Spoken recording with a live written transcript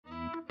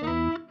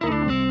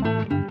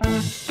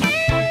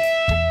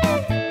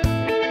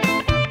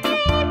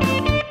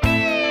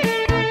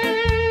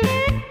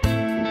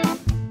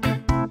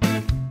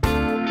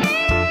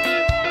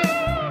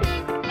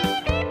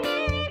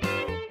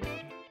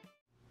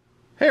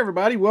Hey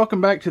everybody,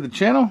 welcome back to the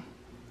channel.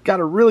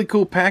 Got a really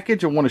cool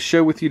package I want to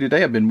share with you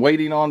today. I've been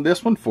waiting on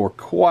this one for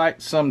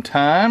quite some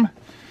time.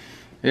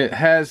 It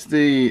has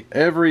the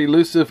ever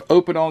elusive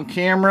open on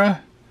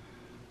camera,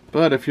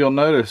 but if you'll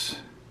notice,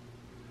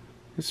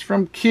 it's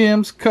from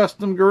Kim's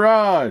Custom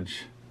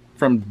Garage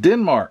from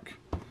Denmark.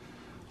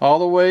 All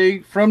the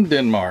way from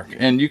Denmark.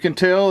 And you can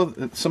tell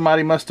that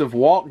somebody must have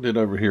walked it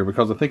over here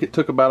because I think it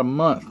took about a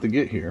month to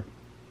get here.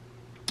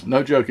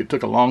 No joke, it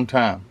took a long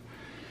time.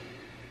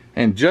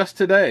 And just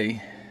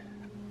today,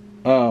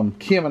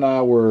 Kim and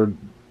I were,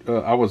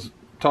 I was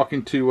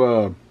talking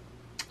to,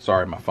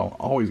 sorry, my phone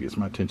always gets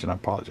my attention, I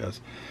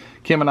apologize.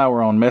 Kim and I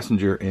were on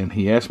Messenger and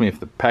he asked me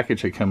if the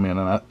package had come in,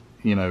 and I,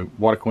 you know,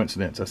 what a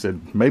coincidence. I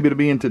said, maybe it'll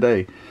be in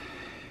today.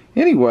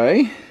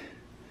 Anyway,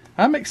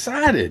 I'm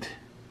excited.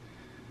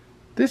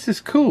 This is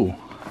cool.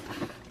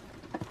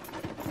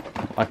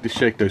 I like to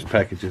shake those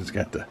packages. It's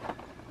got the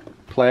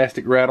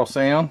plastic rattle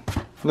sound.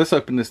 Let's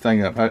open this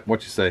thing up.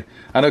 What you say?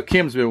 I know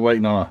Kim's been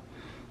waiting on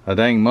a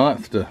dang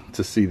month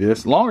to see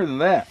this. Longer than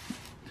that.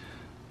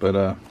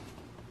 But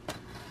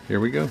here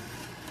we go.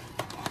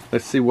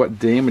 Let's see what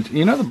damage.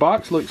 You know, the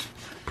box looks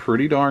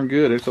pretty darn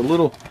good. It's a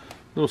little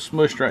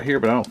smushed right here,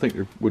 but I don't think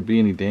there would be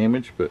any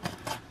damage. But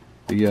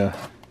the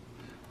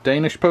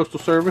Danish Postal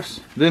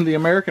Service, then the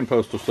American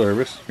Postal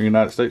Service, or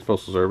United States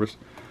Postal Service,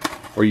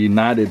 or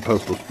United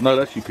Postal, no,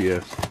 that's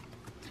UPS.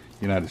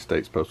 United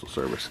States Postal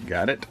Service,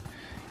 got it.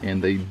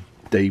 And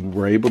they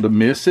were able to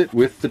miss it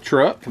with the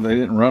truck, and they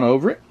didn't run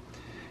over it.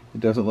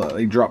 It doesn't look like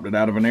they dropped it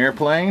out of an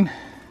airplane.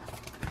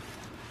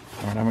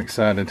 All right, I'm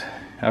excited.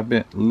 I've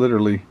been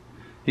literally,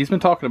 he's been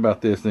talking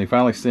about this, and he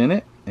finally sent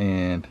it,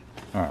 and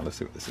all right, let's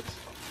see what this is.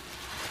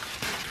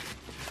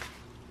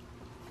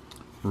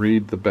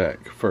 Read the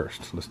back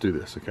first. Let's do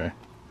this, okay?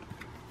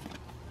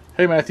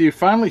 Hey Matthew,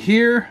 finally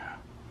here.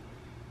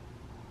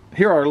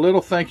 Here are a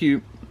little thank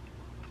you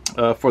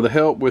for the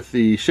help with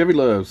the Chevy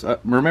Loves.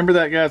 Remember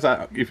that, guys?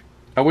 If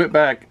I went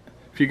back,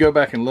 if you go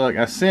back and look,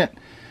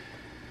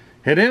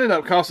 it ended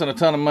up costing a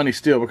ton of money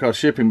still because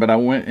shipping, but I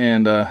went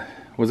and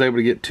was able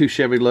to get 2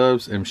 Chevy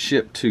Loves and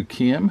shipped to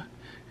Kim,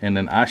 and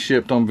then I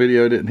shipped on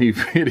videoed it, and he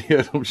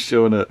videoed them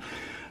showing up.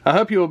 I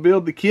hope you will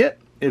build the kit.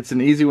 It's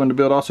an easy one to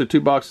build. Also 2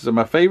 boxes of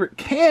my favorite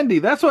candy.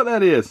 That's what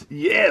that is.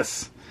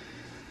 Yes.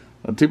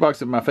 2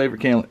 boxes of my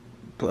favorite candy.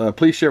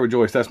 Please share with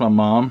Joyce. That's my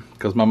mom,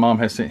 because my mom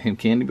has sent him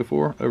candy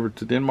before over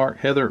to Denmark.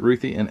 Heather,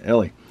 Ruthie, and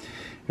Ellie.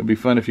 It'd be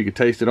fun if you could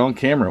taste it on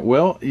camera.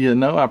 Well, you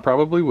know, I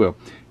probably will.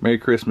 Merry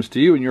Christmas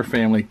to you and your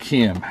family,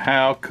 Kim.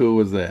 How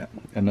cool is that?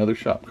 Another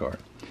shop card.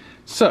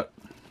 So,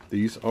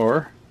 these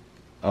are,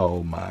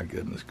 oh my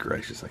goodness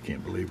gracious, I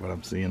can't believe what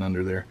I'm seeing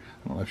under there.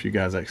 I don't know if you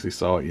guys actually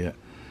saw it yet.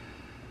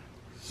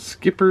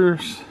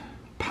 Skipper's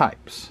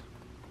pipes.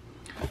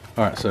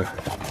 Alright, so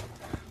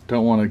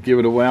don't want to give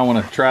it away. I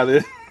want to try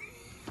this.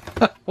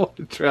 I want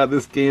to try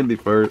this candy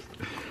first.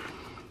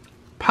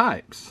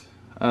 Pipes.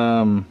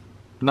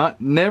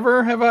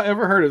 Never have I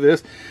ever heard of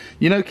this.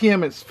 You know,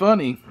 Kim, it's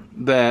funny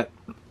that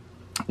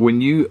when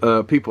you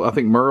people, I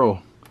think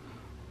Merle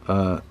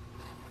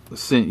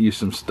sent you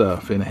some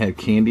stuff and it had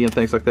candy and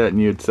things like that,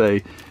 and you'd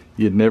say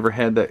you'd never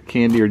had that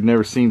candy or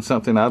never seen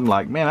something. I'm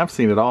like, man, I've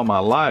seen it all my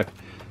life.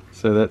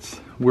 So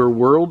we're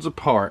worlds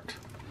apart.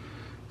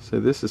 So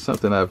this is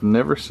something I've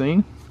never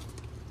seen,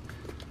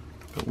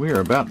 but we are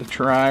about to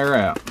try her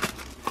out.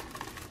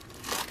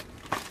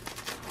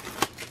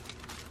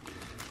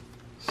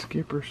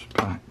 Skipper's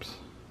pipes.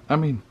 I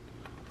mean,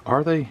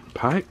 are they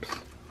pipes?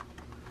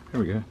 There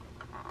we go.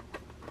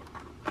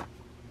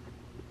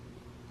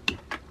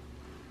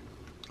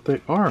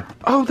 They are.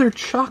 Oh, they're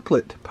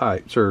chocolate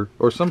pipes or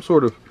some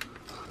sort of.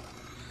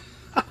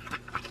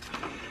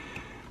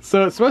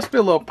 So it's supposed to be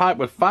a little pipe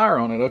with fire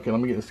on it. Okay, let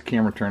me get this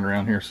camera turned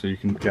around here so you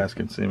guys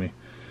can see me.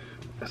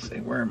 Let's see,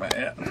 where am I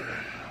at?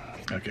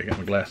 Okay, got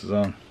my glasses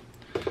on.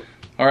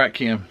 All right,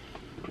 Kim.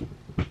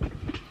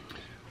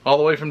 All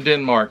the way from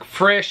Denmark,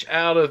 fresh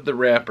out of the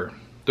wrapper.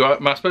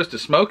 Am I supposed to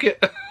smoke it?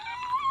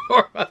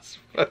 Or am I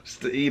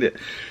supposed to eat it?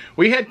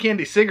 We had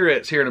candy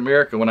cigarettes here in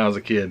America when I was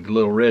a kid,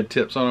 little red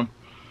tips on them.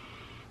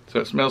 So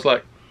it smells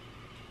like.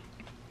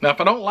 Now if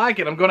I don't like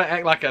it, I'm gonna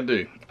act like I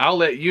do. I'll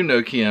let you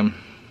know, Kim,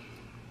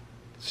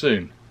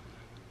 soon.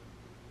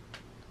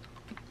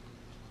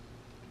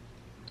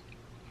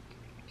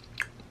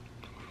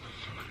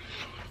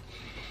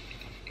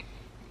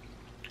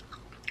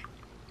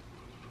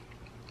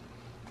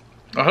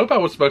 I hope I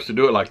was supposed to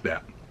do it like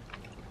that.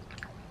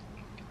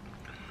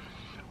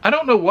 I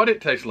don't know what it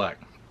tastes like.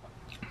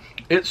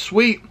 It's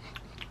sweet.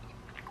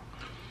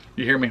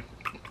 You hear me?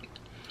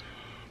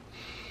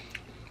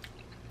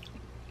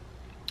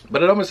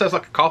 But it almost has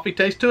like a coffee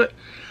taste to it.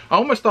 I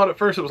almost thought at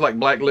first it was like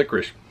black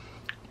licorice.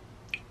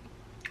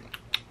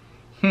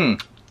 I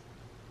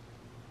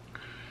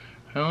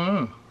don't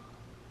know.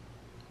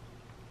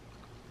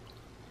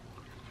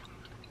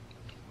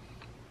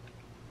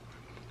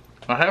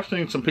 I have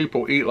seen some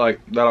people eat like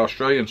that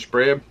Australian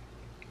spread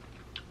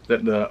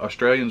that the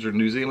Australians or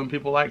New Zealand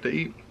people like to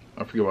eat.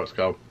 I forget what it's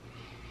called.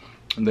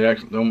 And they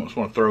almost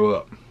want to throw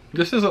up.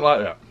 This isn't like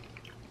that.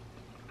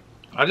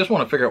 I just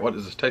want to figure out what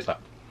does this taste like.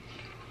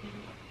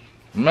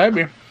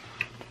 Maybe.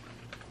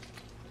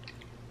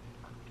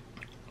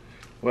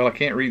 Well, I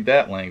can't read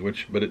that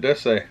language, but it does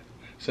say,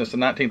 since the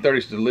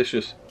 1930s,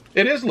 delicious.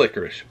 It is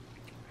licorice.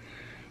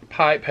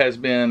 Pipe has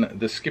been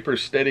the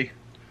skipper's steady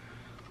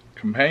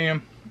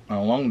companion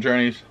on long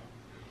journeys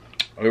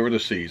over the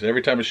seas.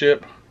 Every time a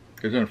ship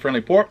is in a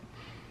friendly port,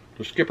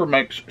 the skipper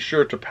makes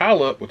sure to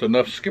pile up with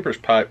enough skipper's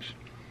pipes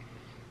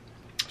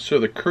so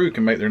the crew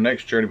can make their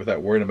next journey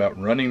without worrying about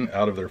running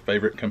out of their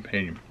favorite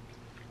companion.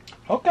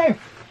 Okay.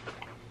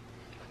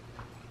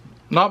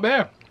 Not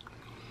bad.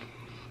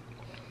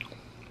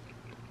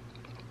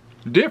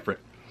 Different.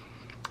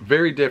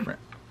 Very different.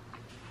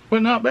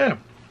 But not bad.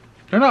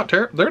 They're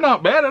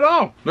not bad at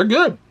all. They're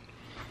good.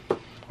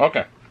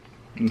 Okay.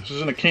 This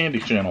isn't a candy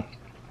channel.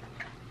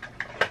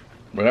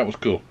 But that was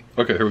cool.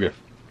 Okay, here we go.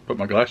 Put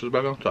my glasses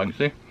back on so I can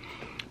see.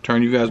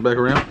 Turn you guys back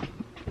around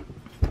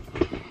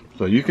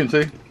so you can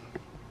see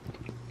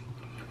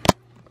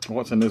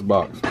what's in this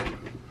box.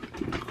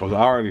 Because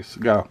I already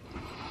got,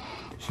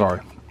 sorry,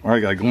 I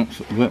already got a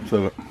glimpse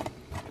of it.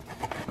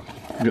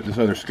 Get this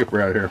other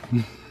skipper out of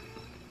here.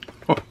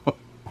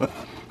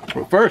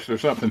 But first,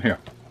 there's something here.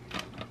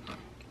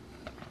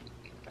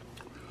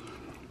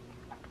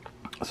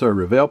 So, a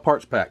Revell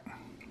parts pack.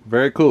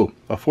 Very cool.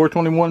 A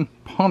 421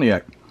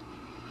 Pontiac.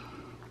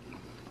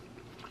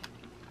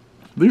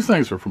 These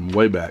things are from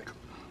way back.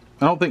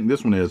 I don't think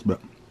this one is, but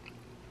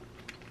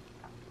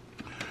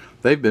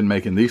they've been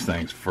making these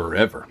things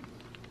forever.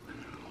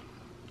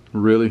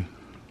 Really,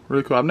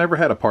 really cool. I've never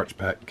had a parts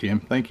pack, Kim.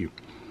 Thank you.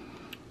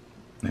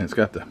 And it's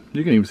got the,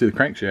 you can even see the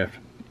crankshaft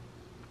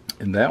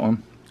in that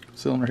one.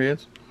 Cylinder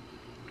heads.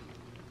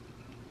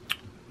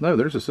 No,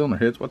 there's the cylinder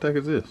heads. What the heck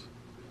is this?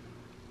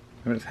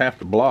 I mean, it's half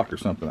the block or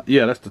something.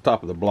 Yeah, that's the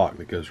top of the block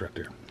that goes right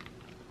there.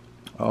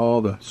 All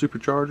the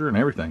supercharger and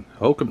everything.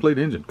 Whole complete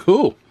engine.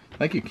 Cool.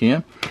 Thank you,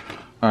 Kim.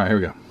 All right, here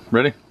we go.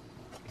 Ready?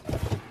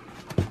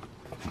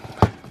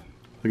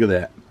 Look at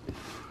that.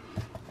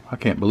 I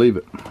can't believe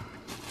it.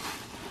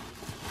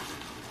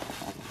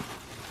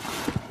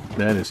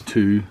 That is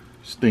too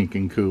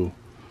stinking cool.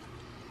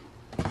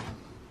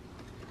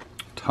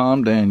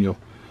 Tom Daniel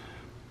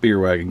beer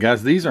wagon.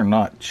 Guys, these are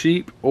not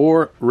cheap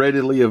or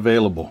readily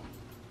available.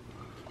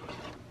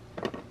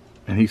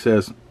 And he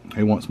says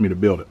he wants me to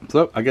build it.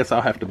 So I guess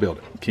I'll have to build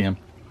it, Kim.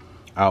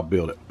 I'll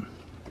build it.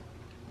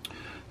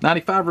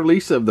 95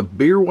 release of the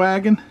beer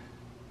wagon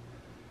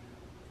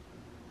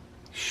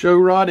show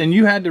rod, and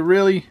you had to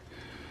really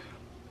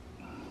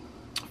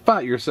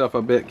fight yourself,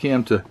 I bet,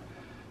 Kim, to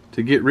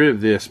get rid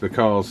of this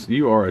because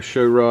you are a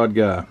show rod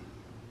guy.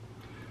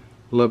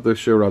 Love those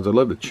show rods. I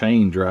love the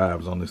chain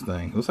drives on this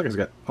thing. Looks like it's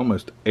got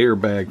almost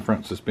airbag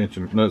front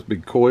suspension. Those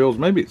big coils.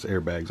 Maybe it's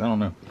airbags. I don't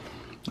know.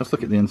 Let's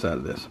look at the inside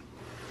of this.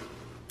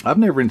 I've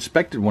never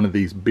inspected one of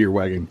these beer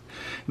wagon.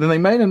 And then they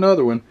made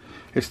another one.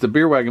 It's the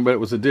beer wagon, but it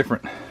was a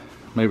different.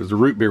 Maybe it was a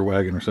root beer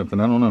wagon or something.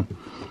 I don't know.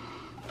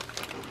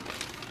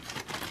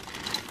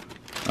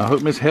 I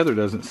hope Miss Heather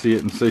doesn't see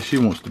it and say she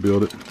wants to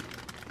build it.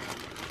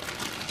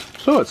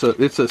 So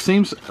it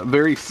seems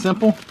very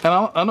simple.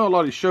 And I know a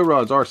lot of these show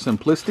rods are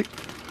simplistic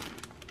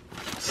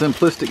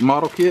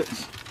model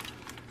kits.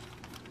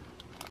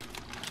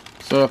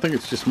 So I think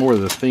it's just more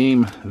of the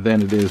theme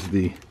than it is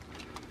the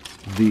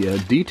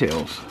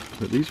details.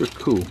 But these are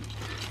cool.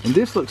 And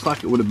this looks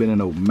like it would have been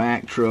an old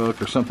Mack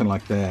truck or something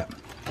like that.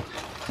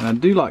 And I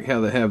do like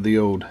how they have the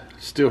old,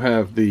 still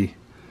have the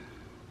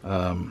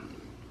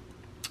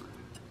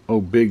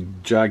old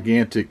big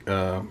gigantic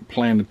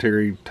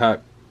planetary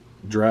type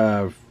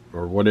drive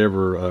or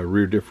whatever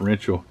rear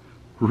differential,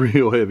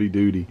 real heavy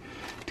duty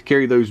to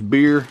carry those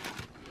beer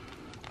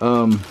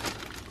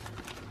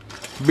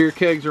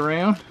kegs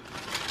around.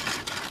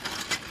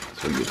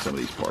 So we get some of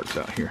these parts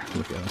out here.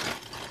 Look at them.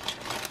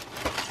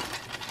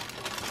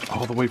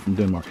 All the way from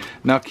Denmark.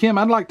 Now, Kim,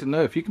 I'd like to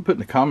know if you can put in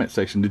the comment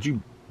section, did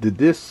you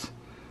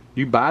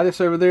buy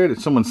this over there? Did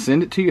someone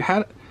send it to you?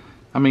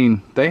 I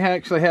mean, they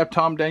actually have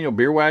Tom Daniel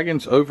beer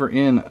wagons over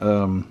in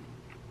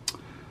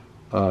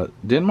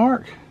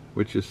Denmark,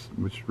 which is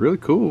really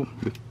cool.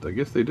 I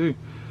guess they do.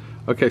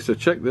 Okay, so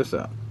check this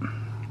out.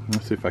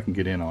 Let's see if I can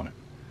get in on it.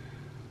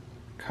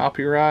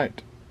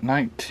 Copyright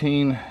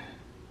 19.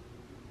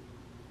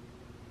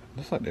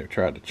 Looks like they've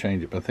tried to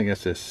change it, but I think that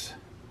says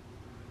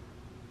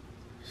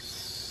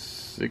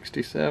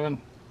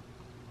 67.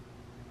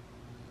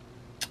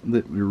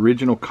 The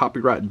original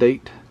copyright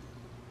date.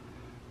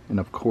 And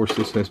of course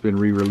this has been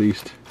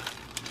re-released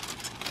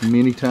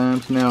many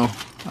times. Now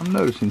I'm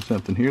noticing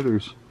something here.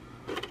 There's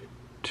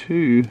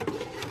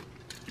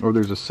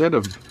there's a set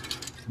of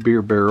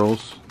beer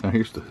barrels. Now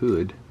here's the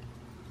hood.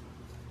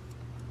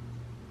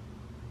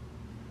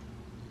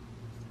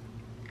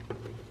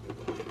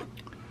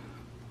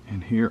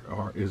 And here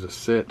is a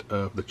set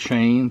of the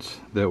chains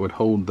that would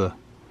hold the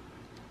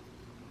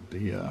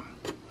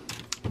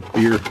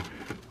beer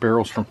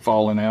barrels from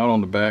falling out on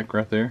the back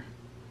right there.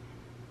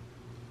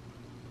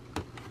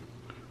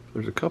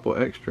 There's a couple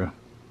extra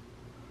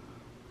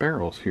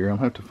barrels here. I'll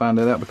have to find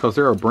that out because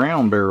there are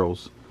brown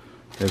barrels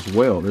as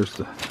well. There's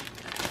the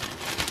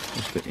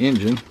That's the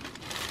engine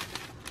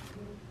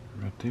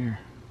right there.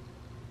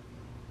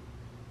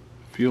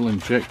 Fuel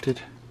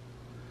injected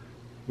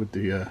with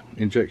the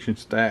injection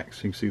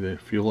stacks. You can see the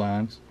fuel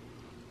lines.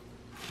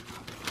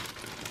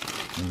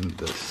 And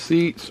the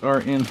seats are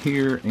in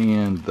here,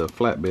 and the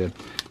flatbed.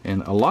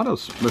 And a lot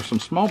of, there's some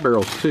small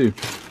barrels too.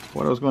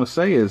 What I was going to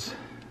say is,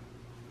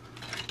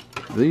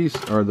 these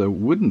are the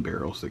wooden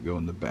barrels that go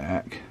in the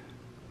back.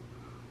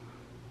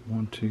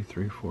 1, 2,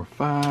 3, 4,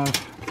 5.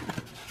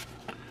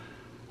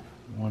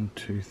 1,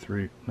 2,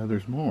 3. No,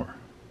 there's more.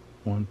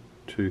 1,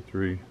 2,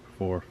 3,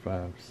 4,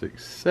 5,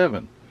 6,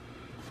 7.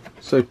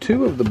 So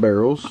 2 of the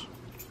barrels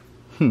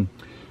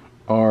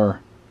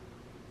are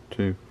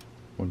 2,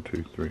 1,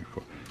 2, 3,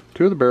 4.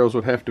 2 of the barrels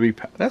would have to be.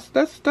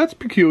 That's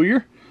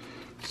peculiar.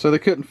 So they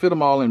couldn't fit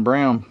them all in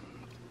brown,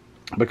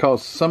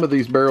 because some of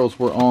these barrels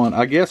were on.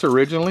 I guess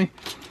originally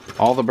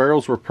all the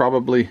barrels were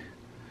probably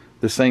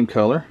the same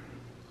color,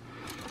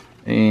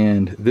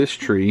 and this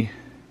tree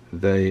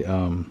they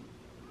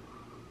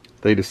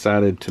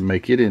decided to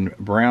make it in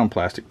brown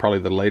plastic, probably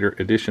the later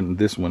edition,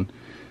 this one,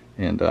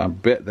 and I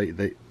bet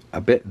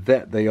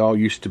that they all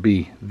used to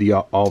be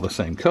all the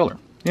same color.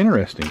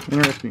 Interesting.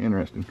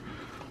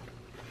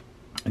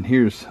 And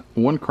here's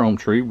one chrome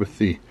tree with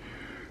the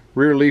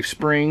rear leaf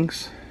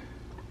springs,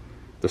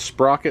 the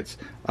sprockets.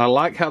 I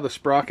like how the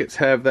sprockets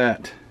have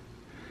that,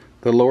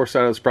 the lower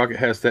side of the sprocket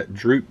has that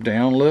droop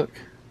down look.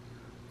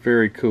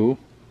 Very cool.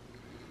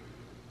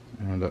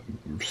 And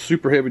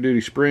super heavy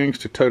duty springs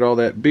to tote all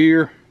that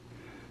beer.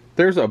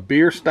 There's a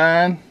beer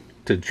stein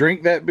to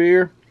drink that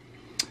beer.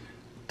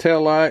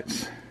 Tail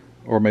lights,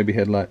 or maybe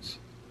headlights.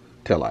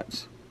 Tail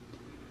lights.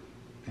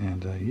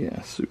 And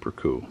yeah, super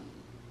cool.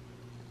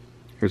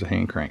 Here's a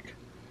hand crank.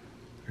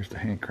 There's the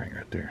hand crank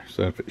right there.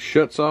 So if it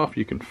shuts off,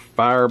 you can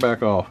fire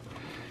back off.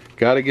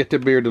 Got to get the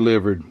beer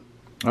delivered.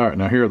 All right,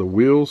 now here are the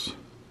wheels.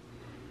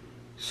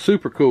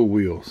 Super cool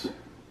wheels.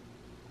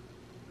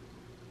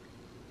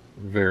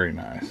 Very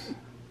nice.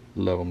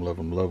 Love them, love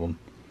them, love them.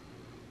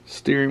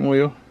 Steering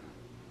wheel.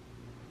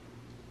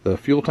 The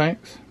fuel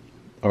tanks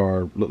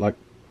look like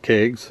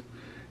kegs.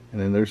 And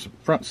then there's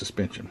front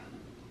suspension.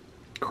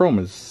 Chrome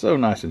is so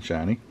nice and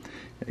shiny.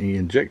 The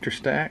injector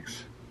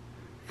stacks.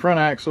 Front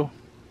axle.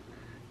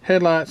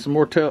 Headlights, some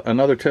more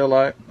another tail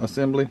light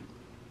assembly.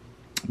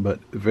 But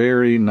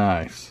very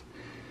nice.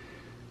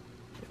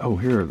 Oh,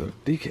 here are the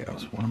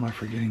decals. What am I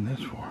forgetting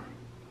this for?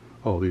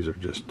 Oh, these are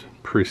just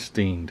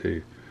pristine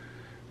too.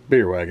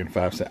 Beer Wagon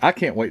 5 cents. I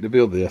can't wait to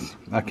build this.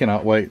 I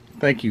cannot wait.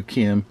 Thank you,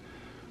 Kim.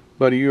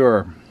 Buddy, you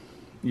are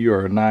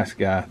a nice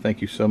guy.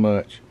 Thank you so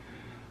much.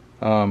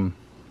 Look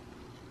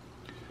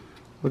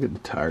at the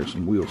tires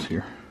and wheels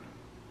here.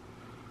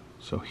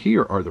 So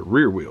here are the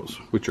rear wheels,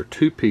 which are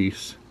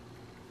 2-piece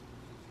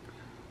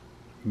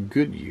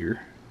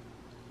Goodyear.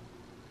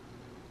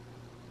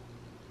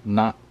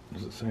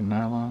 Does it say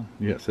nylon?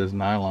 Yeah, it says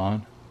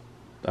nylon.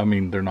 I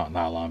mean, they're not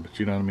nylon, but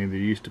you know what I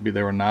mean.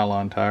 They were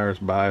nylon tires,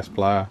 bias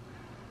ply.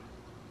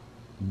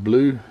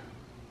 Blue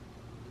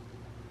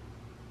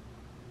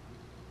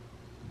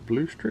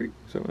streak,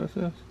 is that what that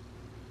says?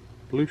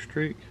 Blue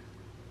streak.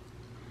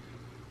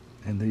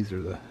 And these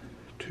are the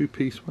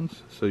 2-piece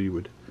ones, so you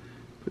would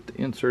put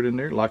the insert in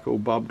there like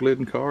old Bob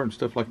Glidden car and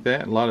stuff like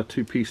that. A lot of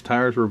 2-piece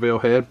tires Revell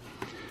had,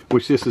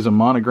 which this is a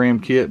monogram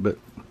kit,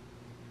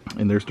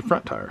 and there's the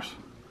front tires.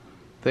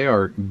 They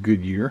are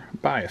Goodyear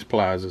bias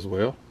plies as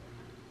well.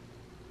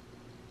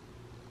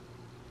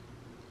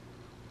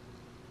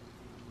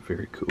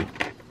 Very cool.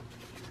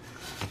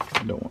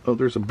 Oh,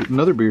 there's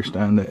another beer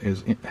stein that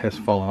has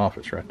fallen off.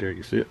 It's right there.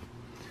 You see it?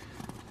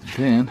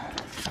 Then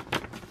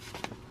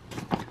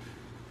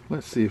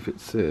let's see if it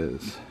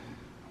says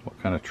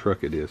what kind of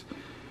truck it is.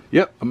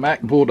 Yep, a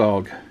Mack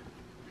Bulldog.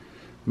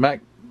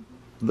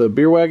 The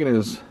Beer Wagon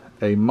is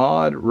a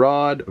mod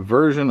rod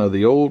version of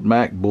the old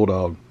Mack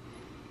Bulldog.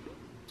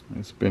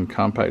 It's been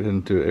compacted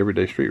into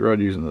everyday street rod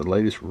using the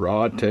latest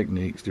rod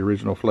techniques. The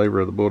original flavor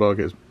of the Bulldog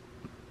has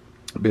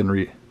been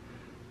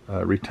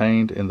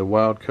retained in the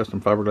wild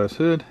custom fiberglass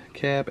hood,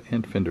 cab,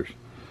 and fenders.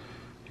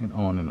 And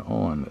on and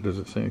on. Does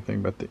it say anything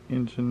about the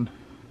engine?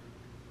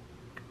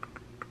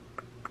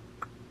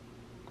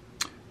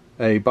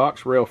 A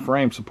box rail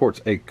frame supports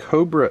a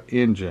Cobra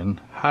engine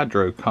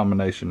hydro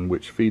combination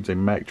which feeds a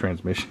Mack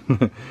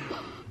transmission.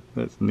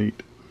 That's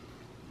neat.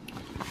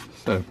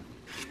 So,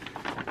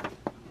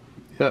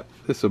 yep,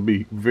 this will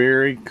be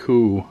very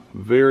cool.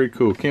 Very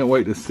cool. Can't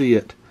wait to see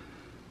it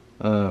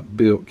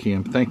built,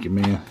 Kim. Thank you,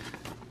 man.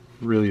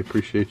 Really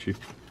appreciate you.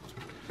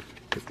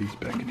 Put these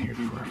back in here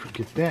before I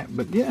forget that.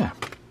 But yeah,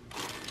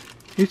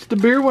 it's the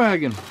Beer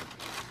Wagon.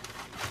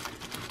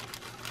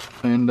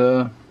 And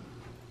the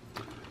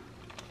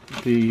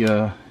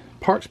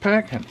parts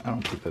pack, I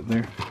don't put that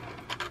there.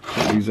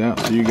 Put these out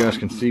so you guys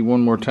can see one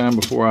more time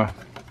before I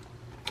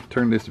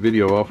turn this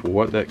video off of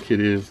what that kit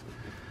is.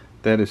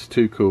 That is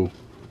too cool.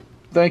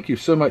 Thank you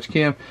so much,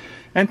 Kim.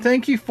 And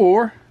thank you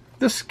for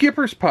the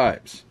Skipper's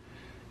Pipes.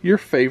 Your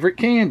favorite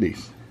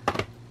candies.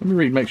 Let me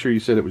read, make sure you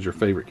said it was your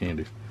favorite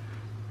candies.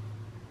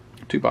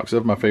 2 boxes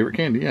of my favorite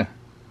candy, yeah.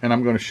 and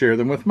I'm going to share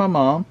them with my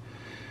mom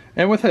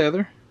and with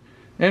Heather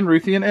and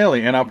Ruthie and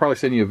Ellie, and I'll probably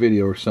send you a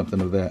video or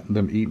something of that,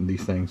 them eating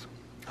these things.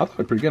 I thought it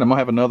was pretty good. I'm going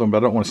to have another one, but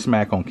I don't want to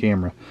smack on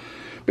camera.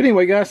 But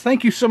anyway, guys,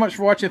 thank you so much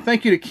for watching.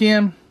 Thank you to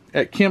Kim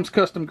at Kim's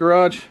Custom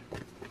Garage.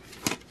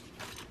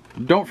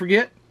 Don't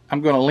forget,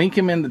 I'm going to link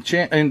him in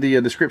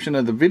the description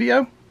of the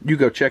video. You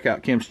go check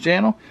out Kim's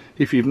channel.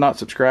 If you've not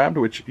subscribed,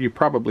 which you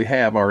probably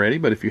have already,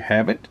 but if you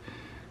haven't,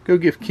 go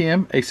give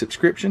Kim a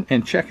subscription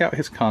and check out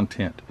his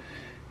content.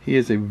 He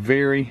is a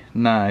very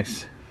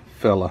nice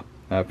fella.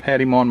 I've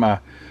had him on my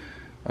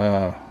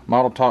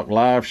Model Talk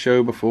live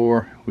show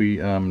before. We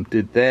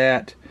did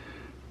that.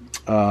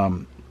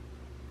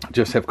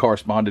 Just have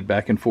corresponded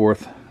back and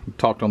forth,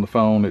 talked on the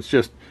phone. It's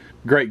just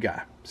great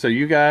guy. So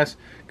you guys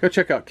go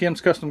check out Kim's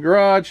Custom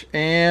Garage,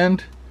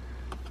 and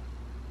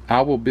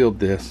I will build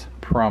this.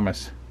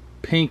 Promise.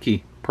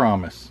 Pinky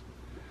promise.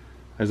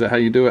 Is that how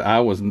you do it?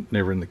 I was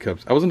never in the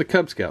Cubs. I was in the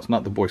Cub Scouts,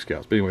 not the Boy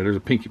Scouts. But anyway, there's a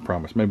pinky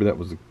promise. Maybe that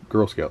was the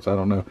Girl Scouts. I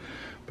don't know.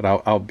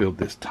 But I'll build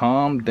this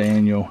Tom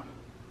Daniel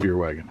beer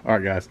wagon. All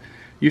right, guys.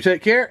 You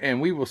take care,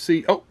 and we will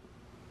see. Oh,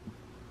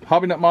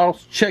 Hobby Nut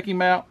Models. Check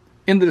him out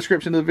in the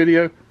description of the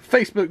video.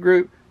 Facebook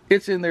group.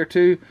 It's in there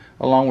too,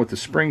 along with the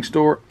Spring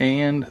Store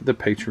and the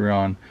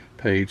Patreon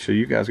page. So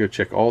you guys go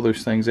check all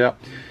those things out.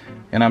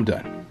 And I'm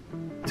done.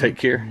 Take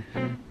care.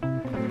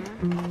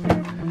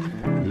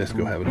 Let's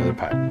go have another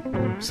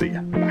pipe. See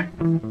ya.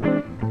 Bye.